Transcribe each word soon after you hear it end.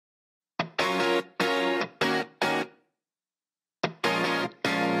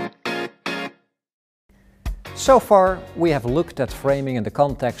So far, we have looked at framing in the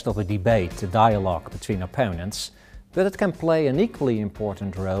context of a debate, a dialogue between opponents, but it can play an equally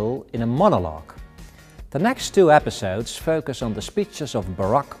important role in a monologue. The next two episodes focus on the speeches of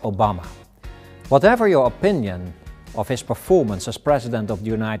Barack Obama. Whatever your opinion of his performance as President of the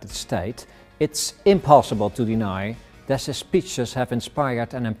United States, it's impossible to deny that his speeches have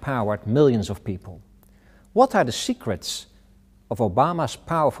inspired and empowered millions of people. What are the secrets of Obama's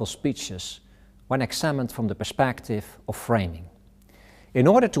powerful speeches when examined from the perspective of framing? In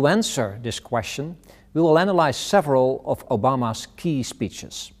order to answer this question, we will analyze several of Obama's key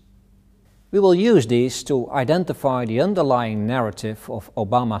speeches. We will use these to identify the underlying narrative of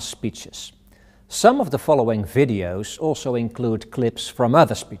Obama's speeches. Some of the following videos also include clips from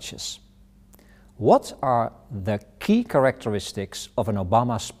other speeches. What are the key characteristics of an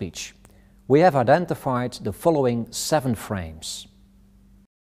Obama speech? We have identified the following 7 frames.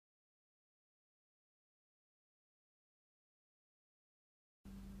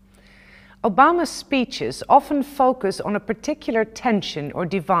 Obama's speeches often focus on a particular tension or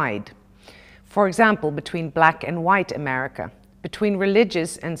divide. For example, between black and white America, between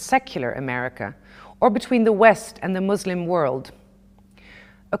religious and secular America, or between the West and the Muslim world.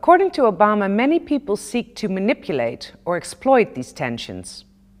 According to Obama, many people seek to manipulate or exploit these tensions.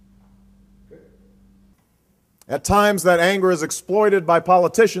 At times, that anger is exploited by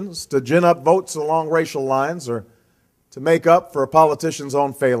politicians to gin up votes along racial lines or to make up for a politician's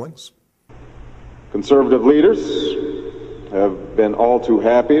own failings. Conservative leaders have been all too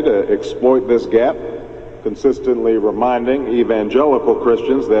happy to exploit this gap, consistently reminding evangelical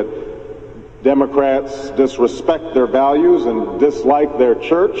Christians that Democrats disrespect their values and dislike their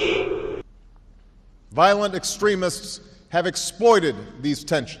church. Violent extremists have exploited these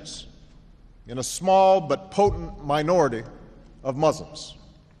tensions in a small but potent minority of Muslims,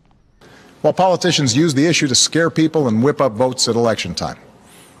 while politicians use the issue to scare people and whip up votes at election time.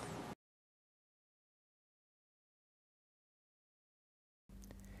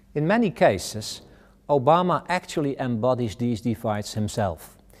 In many cases, Obama actually embodies these divides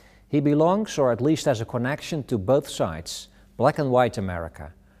himself. He belongs, or at least has a connection, to both sides: black and white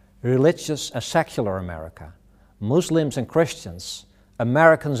America, religious and secular America, Muslims and Christians,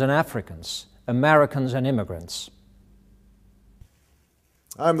 Americans and Africans, Americans and immigrants.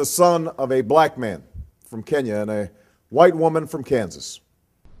 I'm the son of a black man from Kenya and a white woman from Kansas.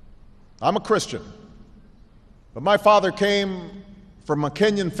 I'm a Christian, but my father came from a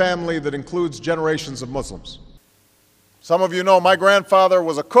Kenyan family that includes generations of Muslims. Some of you know my grandfather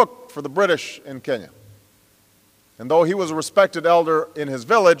was a cook for the British in Kenya. And though he was a respected elder in his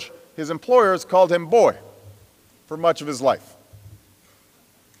village, his employers called him boy for much of his life.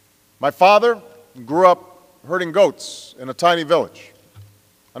 My father grew up herding goats in a tiny village,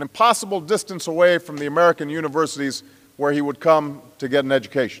 an impossible distance away from the American universities where he would come to get an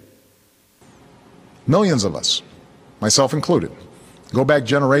education. Millions of us, myself included, go back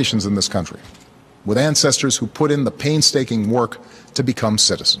generations in this country, with ancestors who put in the painstaking work to become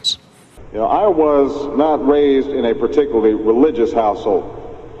citizens. You know, I was not raised in a particularly religious household,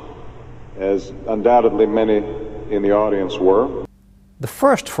 as undoubtedly many in the audience were. The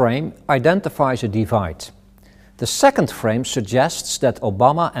first frame identifies a divide. The second frame suggests that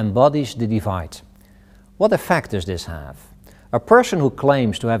Obama embodies the divide. What effect does this have? A person who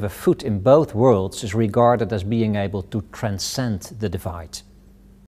claims to have a foot in both worlds is regarded as being able to transcend the divide.